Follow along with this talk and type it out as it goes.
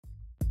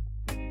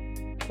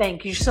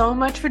Thank you so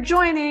much for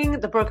joining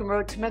The Broken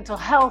Road to Mental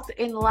Health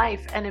in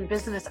Life and in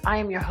Business. I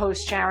am your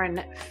host,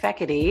 Sharon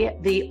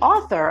Fekete, the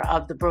author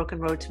of The Broken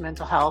Road to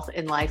Mental Health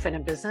in Life and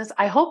in Business.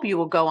 I hope you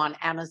will go on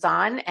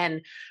Amazon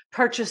and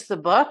purchase the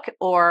book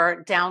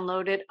or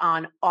download it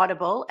on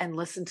Audible and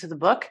listen to the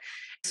book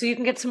so you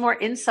can get some more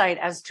insight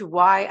as to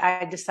why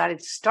I decided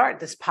to start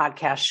this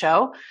podcast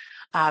show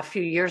a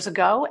few years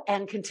ago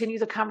and continue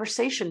the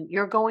conversation.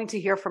 You're going to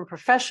hear from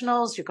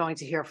professionals. You're going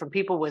to hear from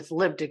people with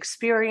lived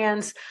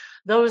experience,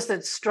 those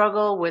that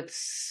struggle with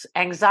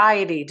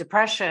anxiety,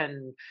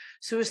 depression,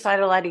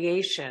 suicidal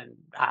ideation.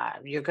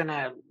 You're going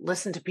to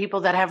listen to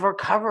people that have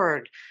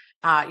recovered.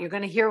 You're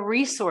going to hear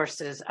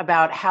resources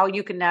about how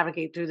you can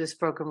navigate through this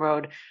broken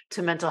road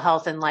to mental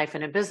health in life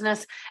and in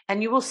business.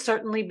 And you will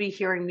certainly be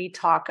hearing me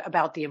talk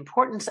about the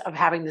importance of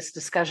having this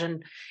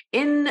discussion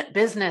in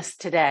business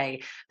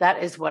today.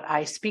 That is what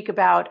I speak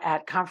about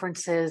at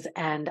conferences,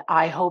 and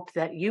I hope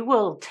that you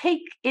will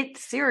take it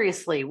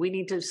seriously. We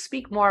need to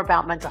speak more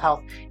about mental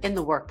health in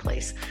the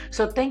workplace.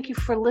 So thank you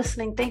for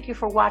listening. Thank you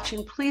for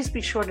watching. Please be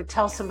sure to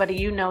tell somebody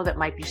you know that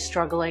might be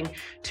struggling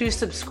to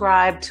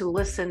subscribe, to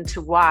listen,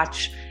 to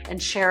watch,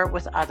 and share it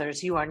with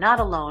others. You are not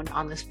alone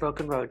on this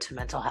broken road to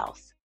mental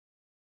health.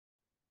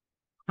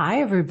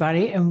 Hi,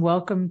 everybody, and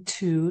welcome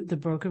to the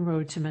Broken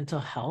Road to Mental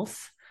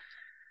Health,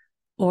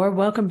 or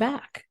welcome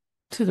back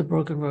to the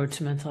Broken Road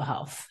to Mental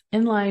Health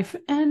in life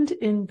and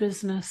in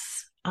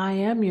business. I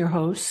am your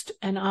host,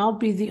 and I'll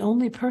be the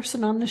only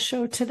person on the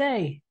show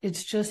today.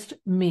 It's just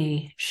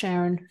me,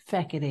 Sharon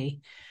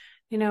Fekete.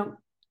 You know,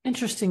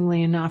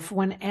 interestingly enough,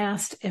 when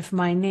asked if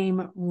my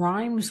name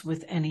rhymes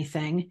with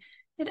anything,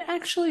 it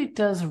actually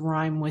does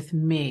rhyme with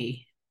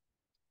me,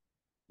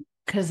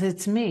 because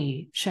it's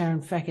me,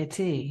 Sharon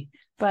Fekete,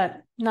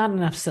 but not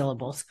enough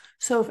syllables.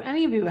 So if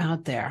any of you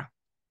out there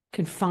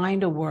can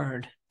find a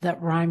word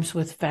that rhymes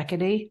with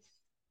Fekete,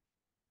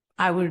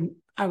 I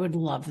would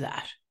love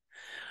that.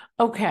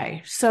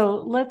 Okay,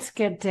 so let's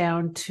get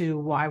down to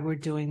why we're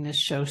doing this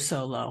show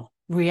solo.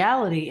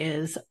 Reality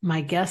is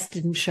my guest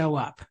didn't show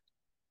up.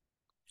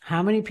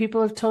 How many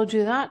people have told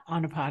you that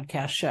on a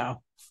podcast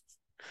show?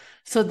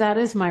 So that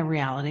is my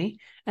reality.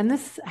 And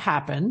this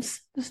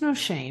happens. There's no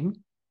shame.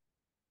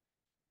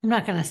 I'm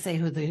not going to say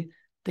who the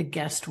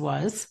guest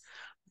was,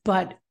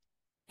 but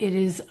it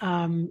is,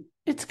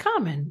 it's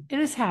common. It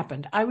has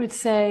happened. I would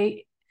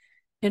say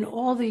in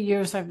all the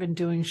years I've been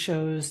doing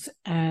shows,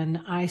 and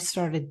I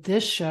started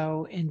this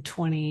show in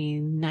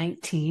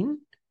 2019,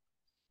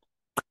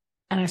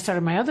 and I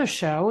started my other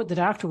show, The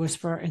Doctor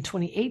Whisperer, in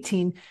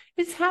 2018,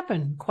 it's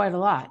happened quite a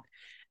lot.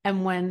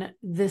 And when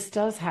this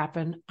does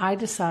happen, I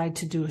decide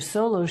to do a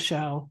solo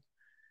show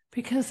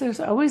because there's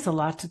always a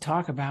lot to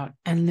talk about.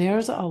 And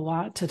there's a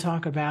lot to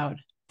talk about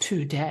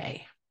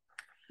today.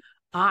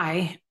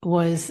 I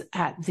was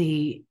at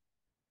the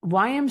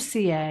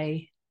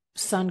YMCA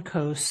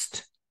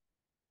Suncoast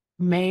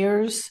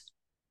Mayor's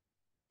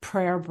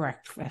Prayer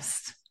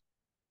Breakfast.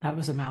 That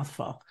was a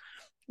mouthful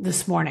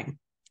this morning.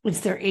 It's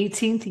their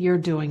 18th year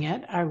doing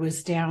it. I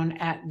was down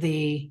at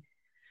the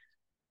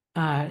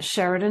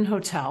Sheraton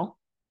Hotel,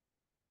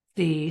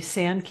 the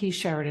Sand Key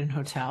Sheraton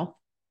Hotel,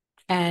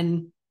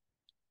 and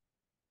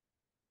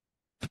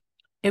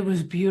it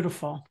was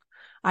beautiful.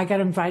 I got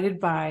invited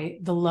by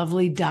the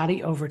lovely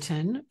Dottie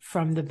Overton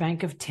from the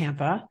Bank of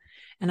Tampa,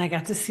 and I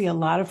got to see a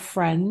lot of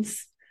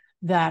friends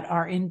that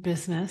are in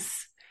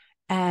business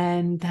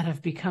and that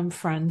have become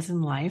friends in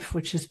life,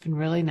 which has been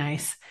really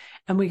nice.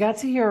 And we got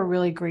to hear a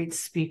really great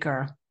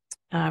speaker.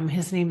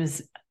 His name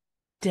is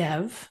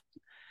Dev.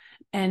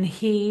 And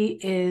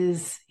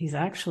he's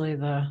actually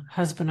the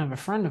husband of a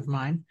friend of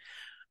mine,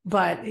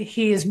 but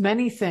he is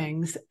many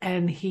things,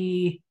 and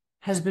he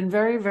has been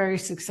very, very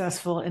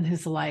successful in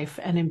his life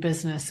and in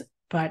business,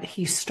 but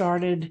he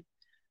started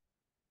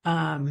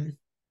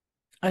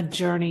a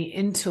journey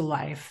into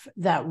life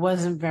that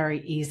wasn't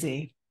very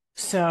easy.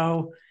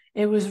 So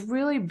it was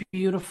really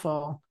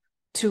beautiful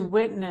to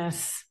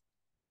witness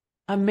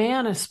a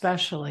man,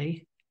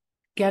 especially,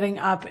 getting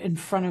up in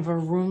front of a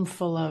room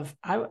full of,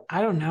 I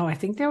don't know, I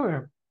think there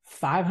were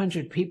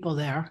 500 people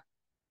there,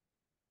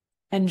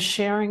 and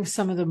sharing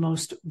some of the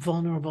most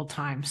vulnerable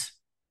times.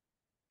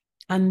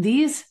 And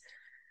these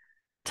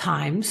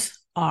times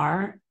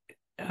are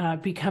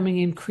becoming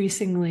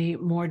increasingly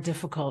more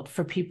difficult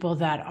for people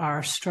that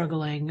are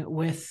struggling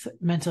with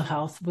mental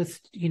health, with,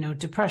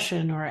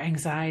 depression or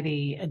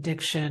anxiety,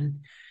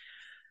 addiction.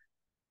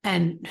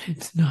 And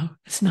it's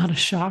not a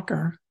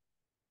shocker.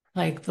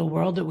 Like the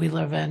world that we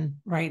live in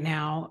right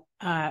now,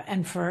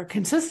 and for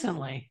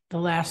consistently the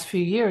last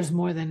few years,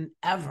 more than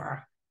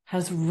ever,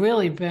 has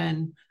really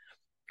been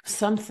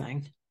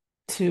something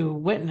to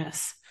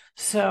witness.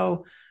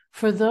 So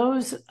for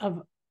those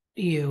of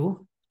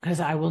you,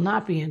 because I will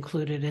not be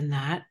included in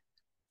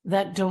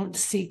that don't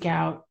seek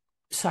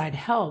outside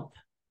help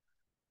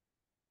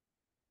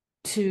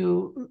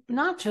to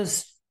not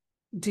just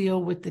deal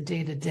with the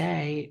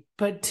day-to-day,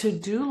 but to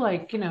do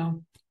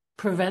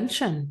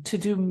prevention, to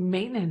do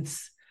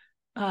maintenance.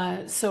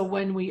 So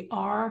when we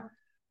are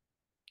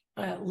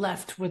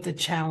left with a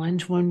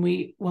challenge, when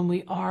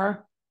we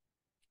are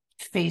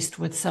faced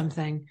with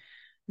something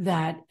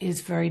that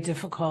is very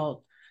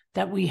difficult,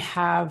 that we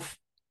have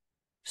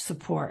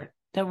support,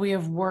 that we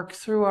have worked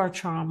through our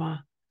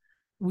trauma,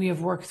 we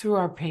have worked through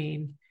our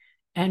pain,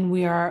 and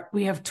we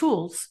have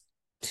tools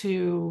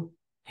to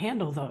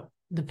handle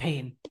the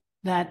pain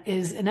that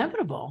is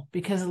inevitable,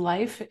 because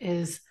life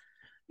is,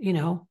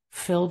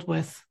 filled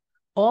with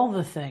all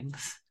the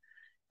things.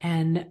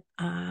 And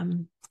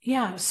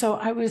so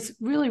I was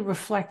really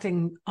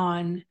reflecting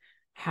on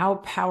how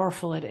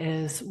powerful it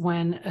is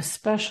when,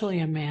 especially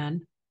a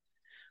man,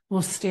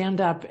 will stand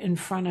up in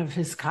front of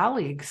his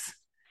colleagues,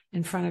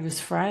 in front of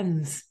his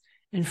friends,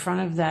 in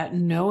front of that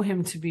know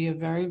him to be a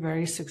very,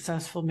 very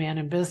successful man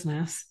in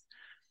business,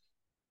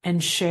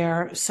 and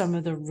share some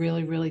of the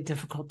really, really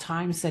difficult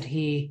times that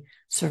he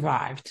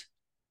survived,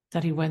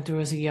 that he went through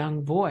as a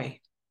young boy.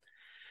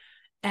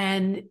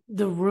 And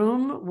the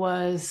room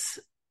was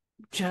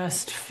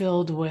just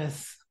filled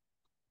with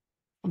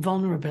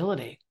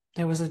vulnerability.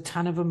 There was a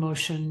ton of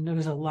emotion. There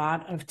was a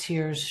lot of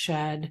tears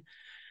shed.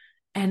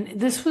 And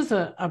this was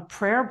a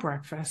prayer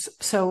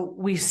breakfast. So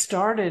we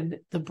started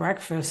the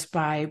breakfast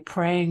by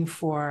praying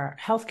for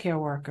healthcare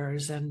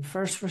workers and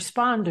first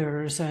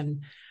responders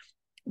and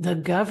the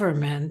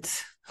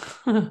government.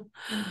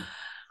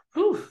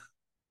 Whew.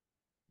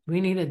 We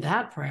needed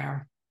that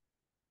prayer.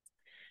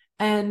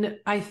 And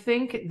I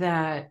think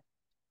that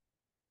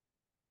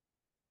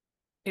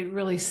it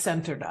really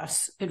centered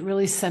us. It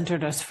really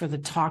centered us for the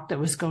talk that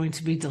was going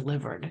to be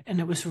delivered. And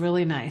it was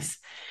really nice.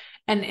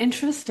 And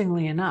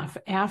interestingly enough,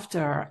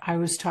 after I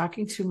was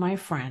talking to my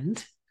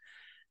friend,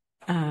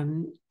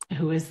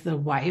 who is the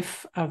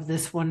wife of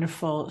this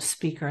wonderful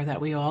speaker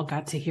that we all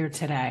got to hear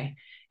today,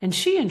 and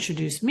she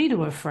introduced me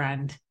to a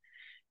friend,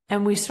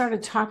 and we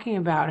started talking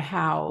about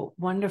how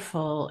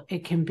wonderful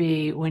it can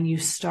be when you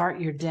start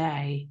your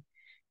day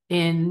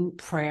in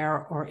prayer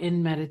or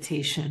in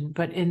meditation,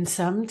 but in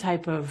some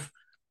type of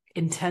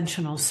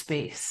intentional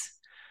space.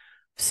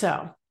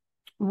 So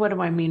what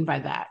do I mean by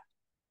that?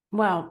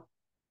 Well,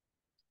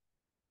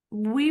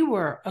 we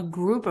were a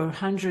group of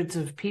hundreds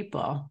of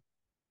people,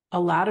 a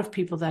lot of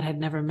people that had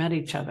never met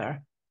each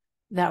other,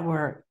 that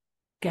were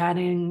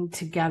getting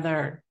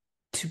together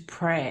to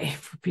pray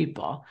for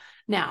people.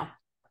 Now,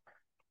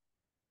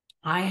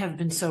 I have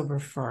been sober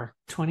for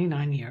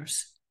 29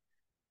 years.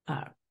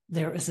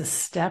 There is a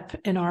step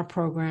in our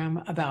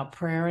program about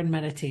prayer and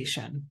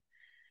meditation.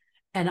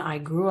 And I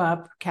grew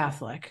up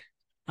Catholic.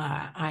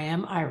 I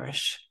am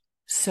Irish.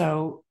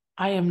 So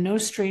I am no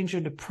stranger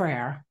to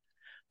prayer,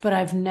 but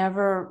I've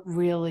never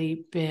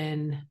really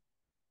been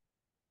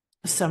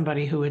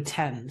somebody who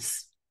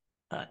attends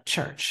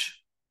church.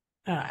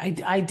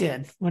 I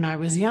did when I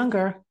was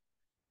younger,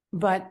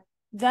 but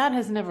that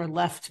has never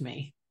left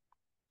me.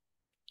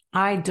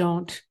 I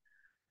don't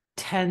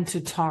tend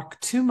to talk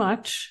too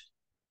much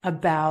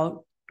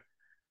about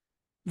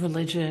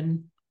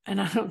religion,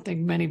 and I don't think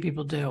many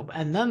people do.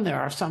 And then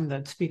there are some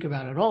that speak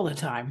about it all the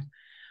time.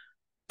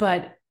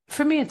 But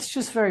for me, it's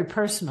just very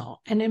personal.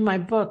 And in my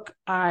book,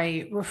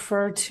 I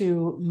refer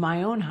to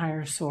my own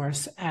higher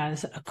source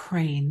as a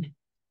crane.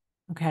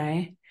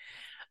 Okay.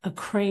 A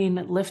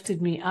crane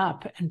lifted me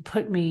up and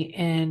put me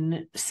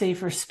in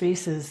safer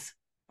spaces,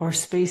 or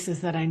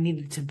spaces that I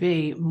needed to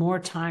be, more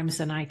times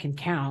than I can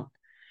count.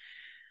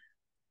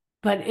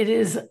 But it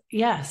is,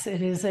 yes,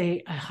 it is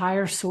a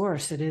higher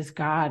source. It is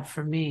God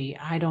for me.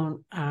 I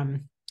don't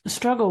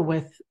struggle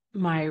with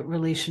my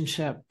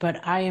relationship,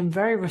 but I am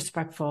very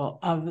respectful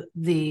of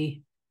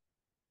the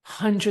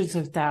hundreds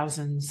of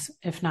thousands,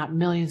 if not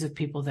millions of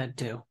people that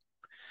do.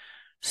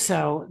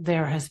 So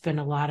there has been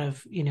a lot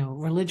of,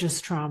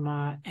 religious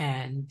trauma,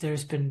 and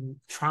there's been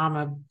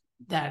trauma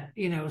that,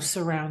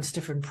 surrounds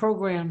different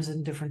programs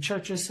and different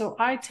churches. So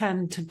I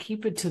tend to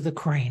keep it to the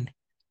crane.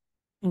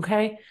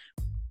 Okay.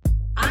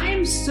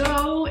 I'm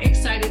so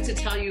excited to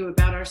tell you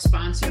about our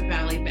sponsor,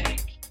 Valley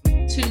Bank.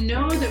 To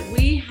know that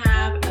we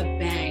have a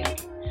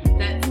bank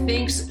that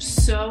thinks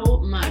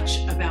so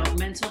much about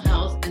mental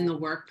health in the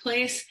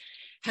workplace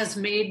has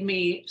made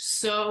me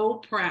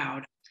so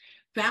proud.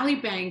 Valley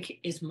Bank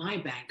is my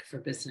bank for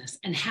business,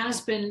 and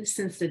has been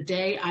since the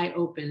day I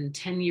opened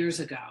 10 years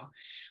ago.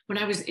 When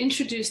I was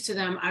introduced to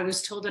them, I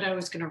was told that I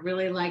was going to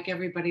really like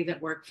everybody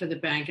that worked for the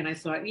bank. And I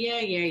thought,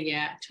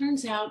 yeah.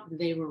 Turns out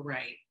they were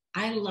right.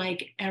 I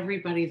like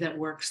everybody that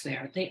works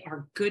there. They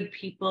are good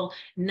people,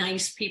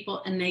 nice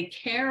people, and they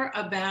care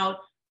about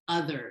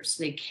others.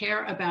 They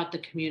care about the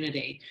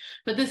community.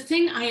 But the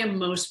thing I am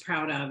most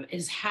proud of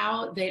is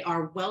how they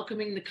are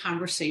welcoming the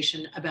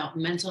conversation about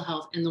mental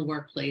health in the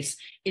workplace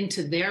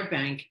into their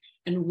bank,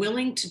 and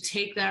willing to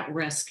take that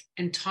risk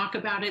and talk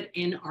about it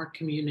in our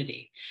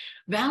community.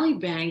 Valley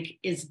Bank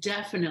is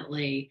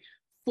definitely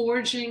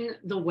forging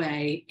the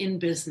way in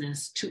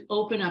business to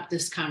open up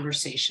this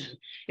conversation.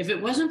 If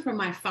it wasn't for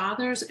my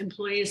father's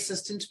employee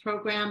assistance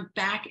program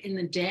back in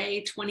the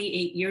day,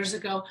 28 years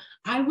ago,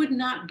 I would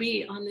not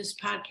be on this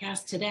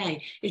podcast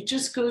today. It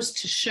just goes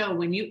to show,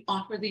 when you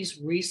offer these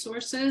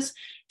resources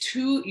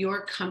to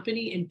your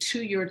company and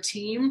to your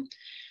team,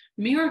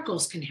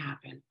 miracles can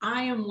happen.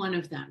 I am one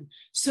of them.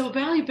 So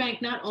Valley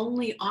Bank not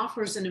only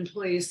offers an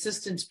employee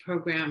assistance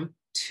program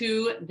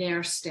to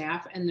their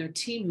staff and their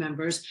team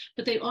members,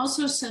 but they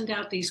also send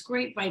out these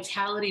great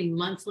Vitality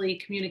monthly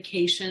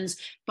communications,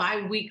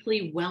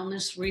 bi-weekly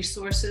wellness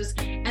resources,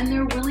 and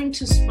they're willing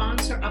to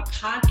sponsor a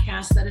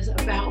podcast that is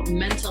about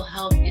mental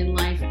health in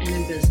life and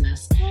in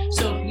business.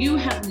 So if you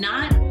have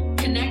not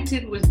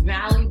connected with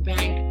Valley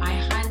Bank, I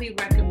highly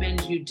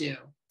recommend you do.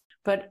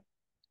 But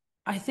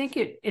I think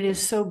it is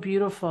so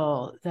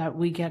beautiful that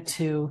we got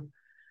to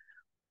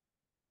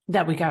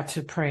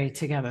pray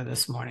together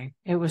this morning.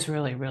 It was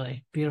really,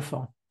 really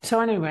beautiful. So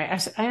anyway,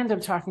 I end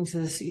up talking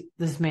to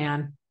this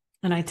man,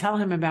 and I tell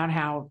him about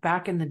how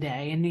back in the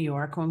day in New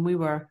York, when we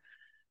were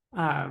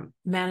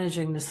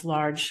managing this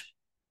large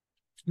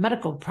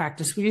medical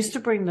practice, we used to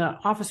bring the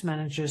office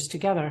managers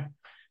together,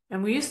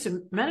 and we used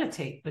to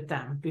meditate with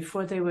them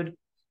before they would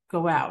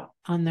go out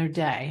on their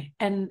day.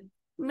 And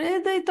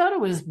they thought it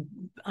was,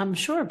 I'm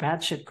sure,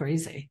 batshit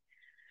crazy.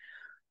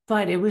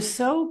 But it was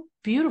so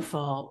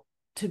beautiful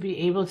to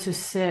be able to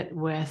sit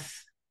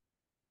with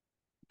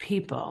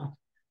people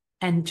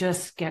and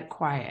just get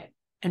quiet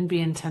and be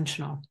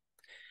intentional.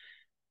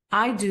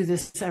 I do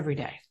this every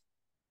day.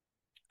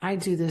 I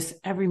do this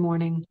every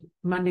morning,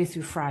 Monday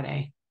through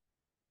Friday.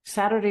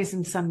 Saturdays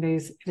and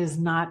Sundays, it is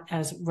not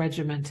as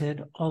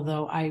regimented,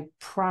 although I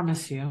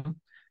promise you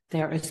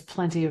there is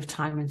plenty of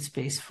time and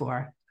space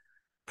for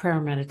prayer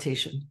and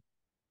meditation.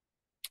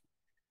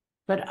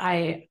 But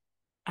I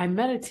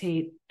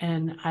meditate,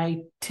 and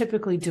I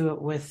typically do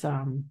it with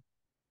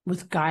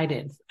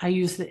guided. I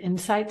use the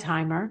Insight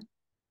Timer,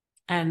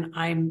 and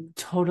I'm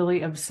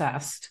totally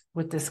obsessed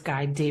with this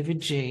guy,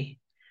 David G.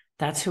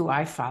 That's who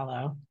I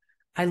follow.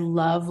 I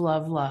love,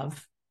 love,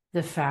 love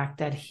the fact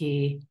that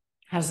he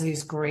has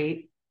these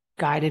great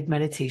guided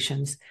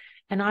meditations,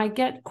 and I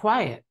get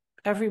quiet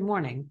every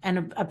morning.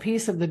 And a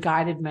piece of the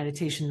guided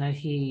meditation that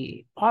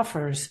he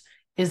offers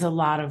is a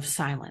lot of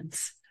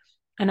silence.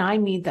 And I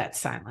need that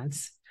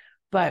silence.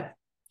 But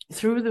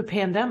through the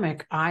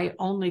pandemic, I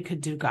only could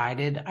do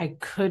guided. I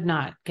could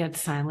not get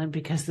silent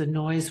because the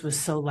noise was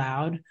so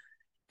loud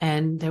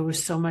and there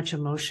was so much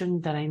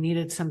emotion that I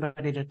needed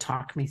somebody to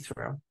talk me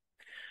through.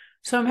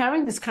 So I'm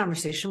having this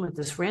conversation with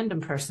this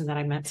random person that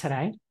I met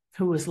today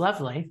who was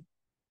lovely.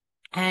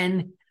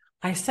 And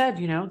I said,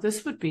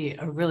 this would be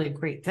a really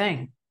great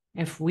thing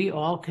if we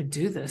all could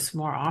do this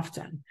more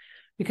often,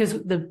 because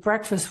the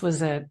breakfast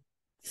was at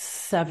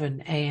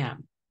 7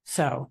 a.m.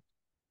 So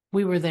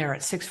we were there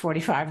at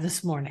 6:45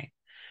 this morning,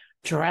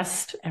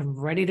 dressed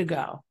and ready to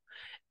go.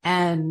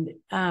 And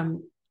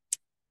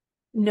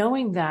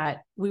knowing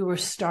that we were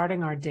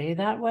starting our day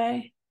that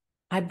way,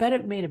 I bet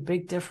it made a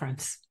big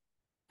difference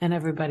in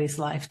everybody's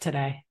life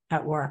today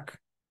at work,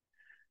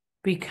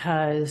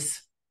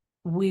 because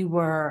we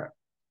were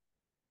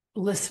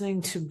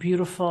listening to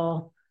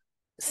beautiful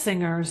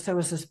singers. There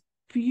was this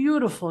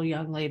beautiful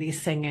young lady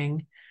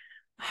singing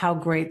 "How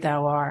Great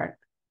Thou Art."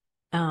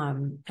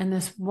 And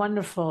this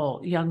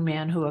wonderful young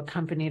man who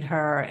accompanied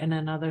her in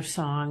another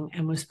song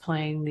and was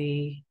playing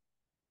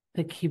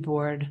the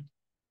keyboard.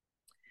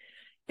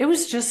 It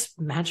was just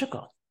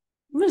magical.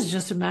 It was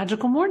just a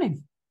magical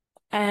morning.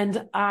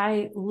 And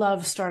I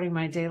love starting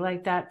my day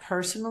like that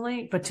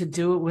personally, but to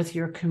do it with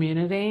your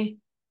community,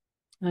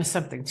 there's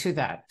something to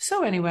that.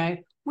 So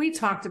anyway, we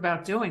talked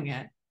about doing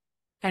it.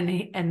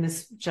 And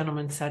this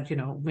gentleman said,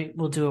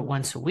 we'll do it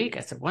once a week.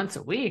 I said, once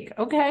a week?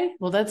 Okay,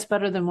 well, that's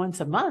better than once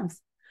a month.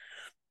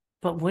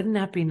 But wouldn't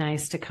that be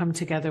nice to come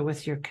together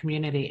with your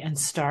community and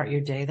start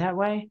your day that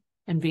way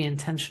and be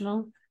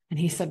intentional? And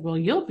he said, well,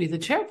 you'll be the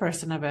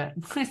chairperson of it.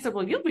 I said,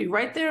 well, you'll be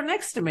right there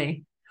next to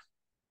me.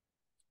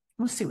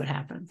 We'll see what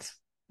happens.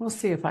 We'll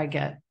see if I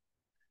get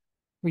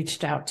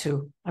reached out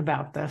to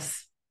about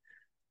this.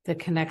 The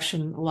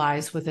connection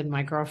lies within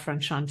my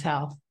girlfriend,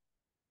 Chantel.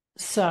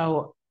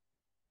 So,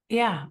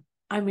 yeah,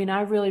 I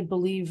really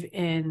believe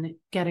in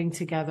getting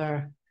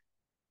together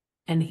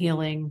and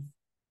healing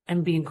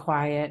and being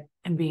quiet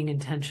and being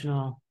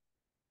intentional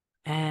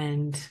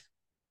and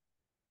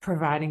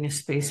providing a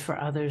space for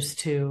others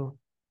to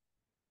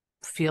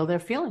feel their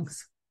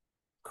feelings,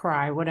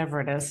 cry,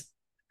 whatever it is,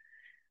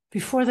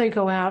 before they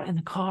go out in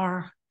the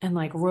car and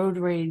road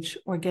rage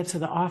or get to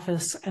the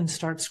office and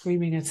start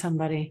screaming at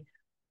somebody.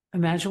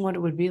 Imagine what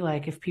it would be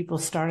like if people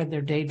started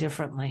their day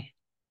differently.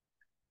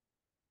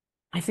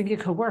 I think it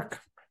could work.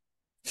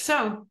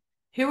 So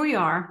here we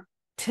are.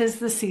 'Tis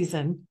the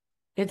season.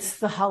 It's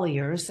the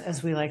Holliers,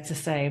 as we like to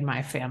say in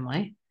my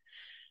family,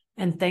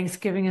 and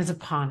Thanksgiving is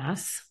upon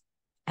us.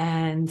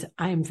 And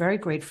I am very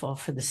grateful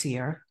for this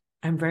year.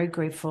 I'm very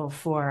grateful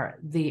for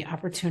the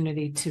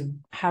opportunity to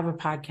have a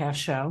podcast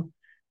show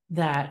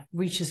that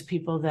reaches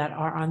people that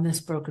are on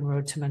this broken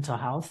road to mental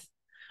health.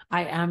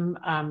 I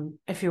am,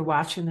 if you're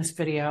watching this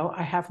video,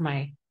 I have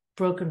my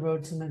Broken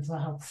Road to Mental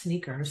Health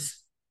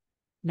sneakers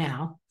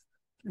now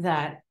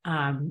that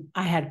I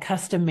had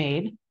custom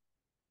made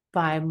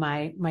by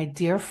my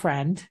dear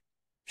friend,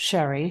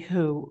 Sherry,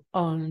 who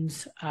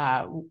owns,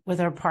 with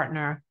her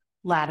partner,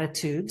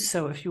 latitude.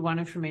 So if you want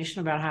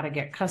information about how to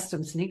get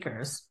custom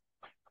sneakers,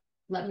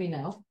 let me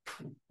know.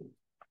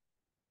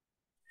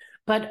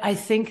 But I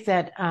think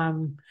that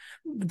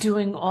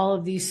doing all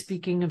of these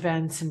speaking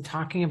events and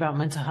talking about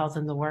mental health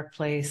in the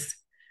workplace,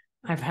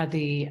 I've had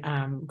the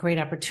great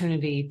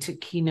opportunity to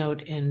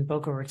keynote in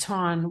Boca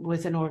Raton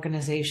with an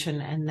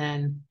organization. And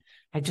then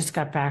I just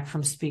got back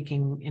from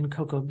speaking in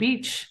Cocoa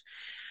Beach.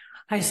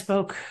 I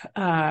spoke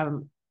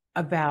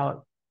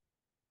about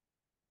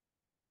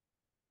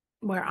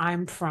where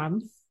I'm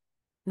from.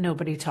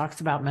 Nobody talks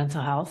about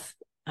mental health.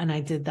 And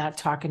I did that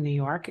talk in New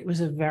York. It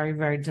was a very,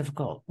 very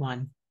difficult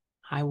one.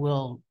 I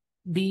will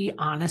be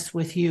honest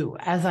with you,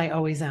 as I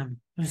always am.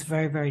 It was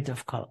very, very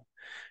difficult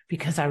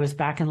because I was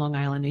back in Long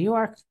Island, New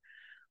York,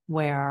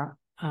 where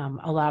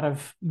a lot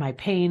of my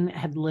pain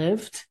had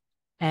lived.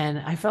 And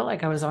I felt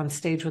like I was on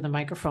stage with a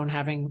microphone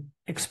having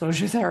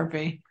exposure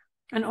therapy.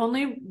 And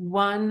only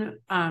one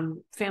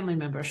family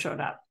member showed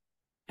up.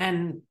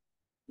 And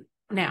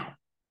now,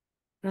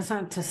 that's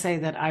not to say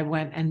that I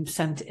went and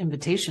sent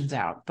invitations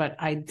out, but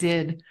I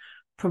did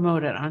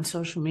promote it on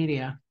social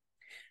media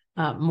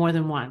more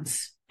than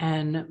once.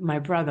 And my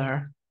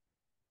brother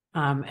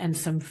and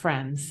some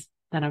friends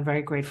that I'm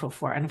very grateful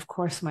for. And of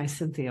course, my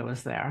Cynthia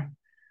was there.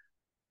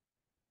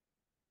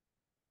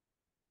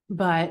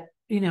 But,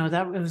 it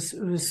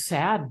was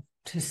sad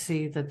to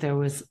see that there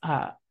was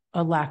a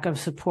lack of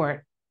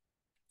support.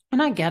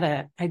 And I get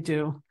it. I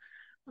do.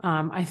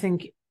 I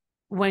think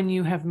when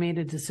you have made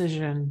a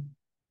decision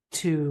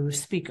to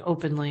speak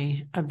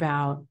openly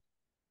about,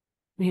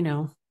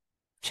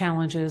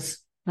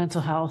 challenges,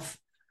 mental health,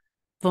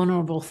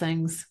 vulnerable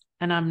things,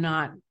 and I'm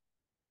not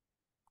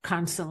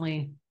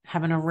constantly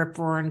having a rip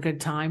roaring good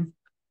time.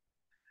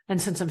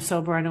 And since I'm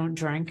sober, I don't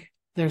drink.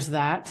 There's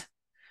that.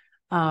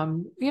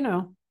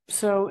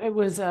 So it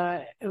was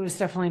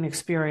definitely an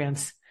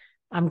experience.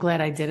 I'm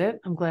glad I did it.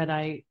 I'm glad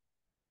I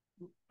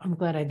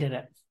did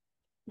it.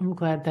 I'm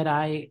glad that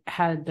I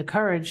had the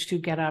courage to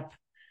get up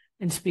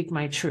and speak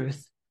my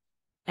truth.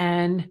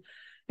 And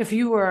if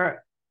you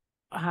were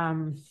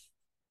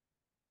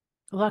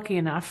lucky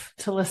enough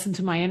to listen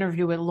to my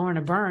interview with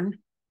Lorna Byrne,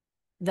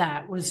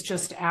 that was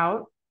just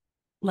out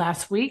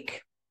last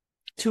week,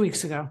 2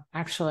 weeks ago,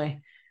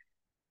 actually.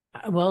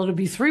 Well, it'll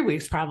be 3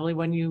 weeks probably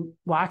when you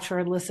watch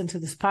or listen to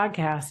this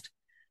podcast.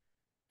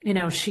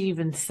 She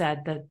even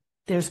said that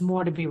there's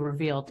more to be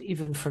revealed,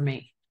 even for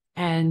me.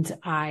 And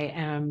I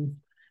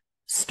am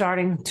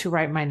starting to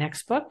write my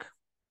next book.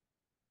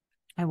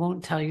 I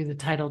won't tell you the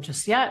title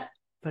just yet,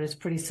 but it's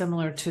pretty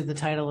similar to the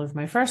title of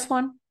my first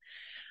one.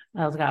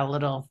 It's got a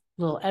little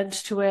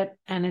edge to it.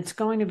 And it's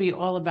going to be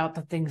all about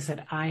the things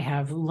that I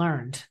have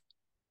learned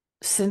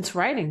since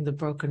writing The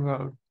Broken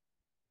Road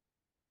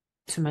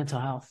to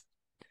Mental Health.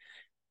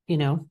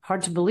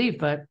 Hard to believe,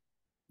 but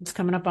it's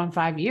coming up on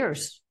 5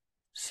 years.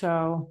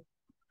 So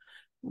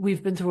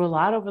we've been through a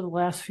lot over the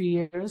last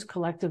few years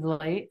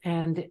collectively,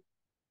 and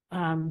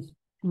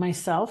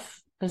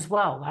myself as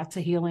well. Lots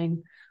of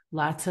healing,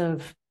 lots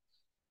of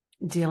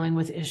dealing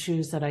with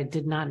issues that I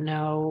did not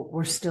know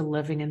were still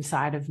living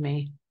inside of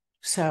me.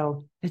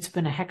 So it's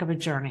been a heck of a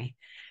journey.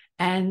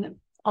 And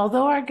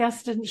although our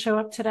guest didn't show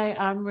up today,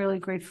 I'm really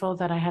grateful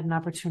that I had an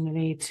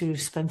opportunity to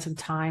spend some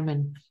time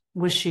and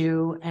wish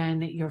you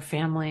and your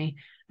family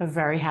a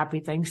very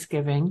happy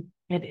Thanksgiving.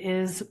 It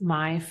is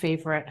my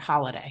favorite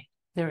holiday.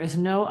 There is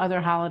no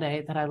other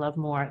holiday that I love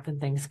more than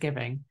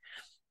Thanksgiving.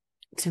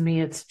 To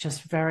me, it's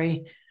just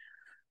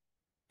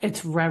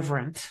it's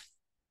reverent.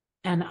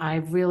 And I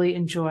really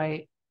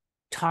enjoy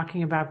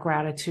talking about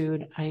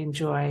gratitude. I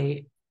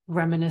enjoy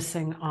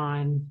reminiscing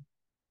on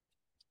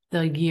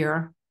the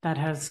year that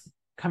has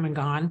come and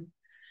gone,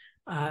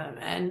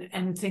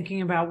 and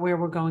thinking about where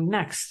we're going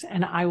next.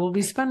 And I will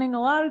be spending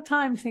a lot of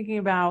time thinking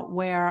about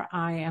where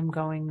I am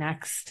going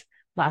next.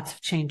 Lots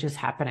of changes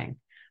happening.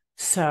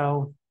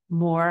 So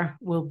more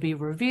will be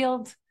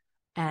revealed.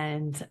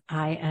 And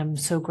I am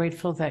so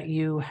grateful that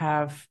you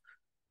have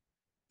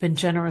been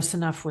generous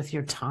enough with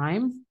your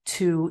time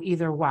to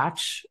either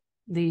watch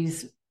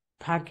these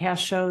podcast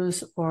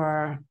shows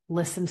or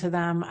listen to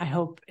them. I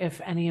hope if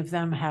any of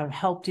them have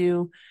helped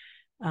you,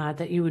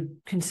 that you would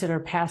consider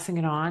passing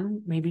it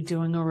on, maybe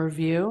doing a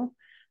review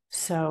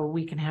so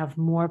we can have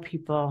more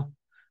people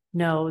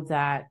know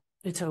that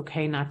it's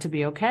okay not to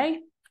be okay,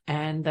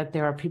 and that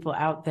there are people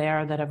out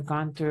there that have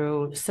gone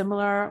through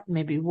similar,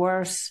 maybe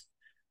worse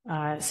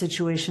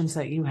situations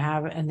that you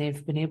have, and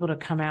they've been able to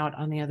come out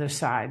on the other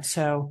side.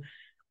 So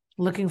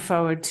looking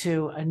forward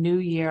to a new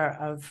year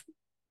of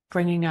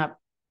bringing up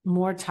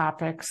more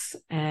topics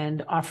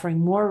and offering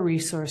more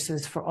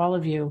resources for all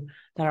of you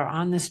that are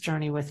on this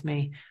journey with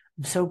me.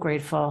 I'm so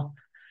grateful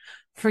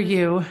for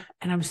you,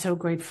 and I'm so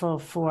grateful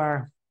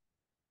for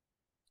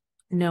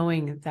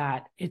knowing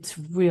that it's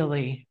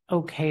really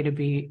okay to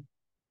be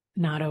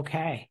not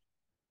okay.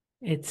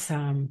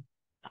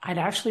 I'd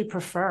actually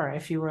prefer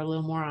if you were a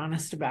little more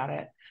honest about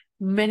it.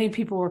 Many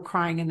people were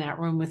crying in that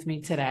room with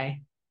me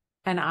today,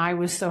 and I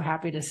was so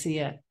happy to see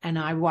it. And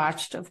I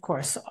watched, of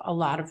course, a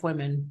lot of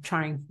women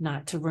trying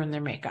not to ruin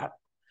their makeup.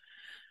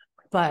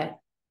 but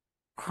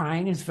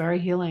crying is very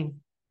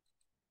healing.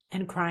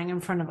 And crying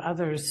in front of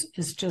others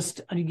is just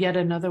yet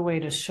another way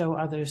to show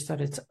others that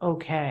it's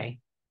okay.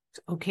 It's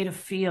okay to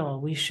feel.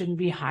 We shouldn't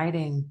be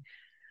hiding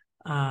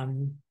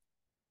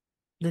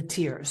the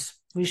tears.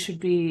 We should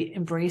be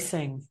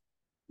embracing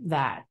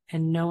that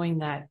and knowing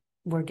that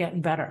we're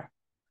getting better.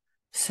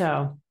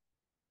 So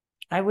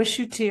I wish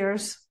you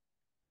tears.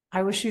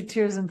 I wish you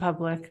tears in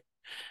public.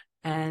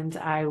 And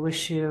I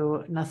wish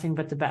you nothing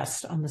but the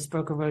best on this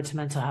broken road to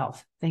mental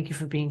health. Thank you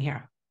for being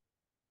here.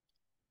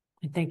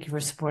 And thank you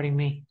for supporting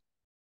me.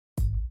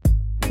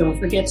 Don't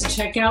forget to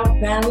check out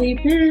Valley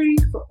Bank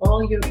for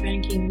all your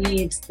banking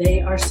needs.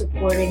 They are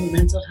supporting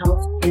mental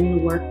health in the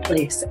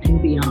workplace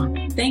and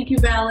beyond. Thank you,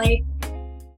 Valley.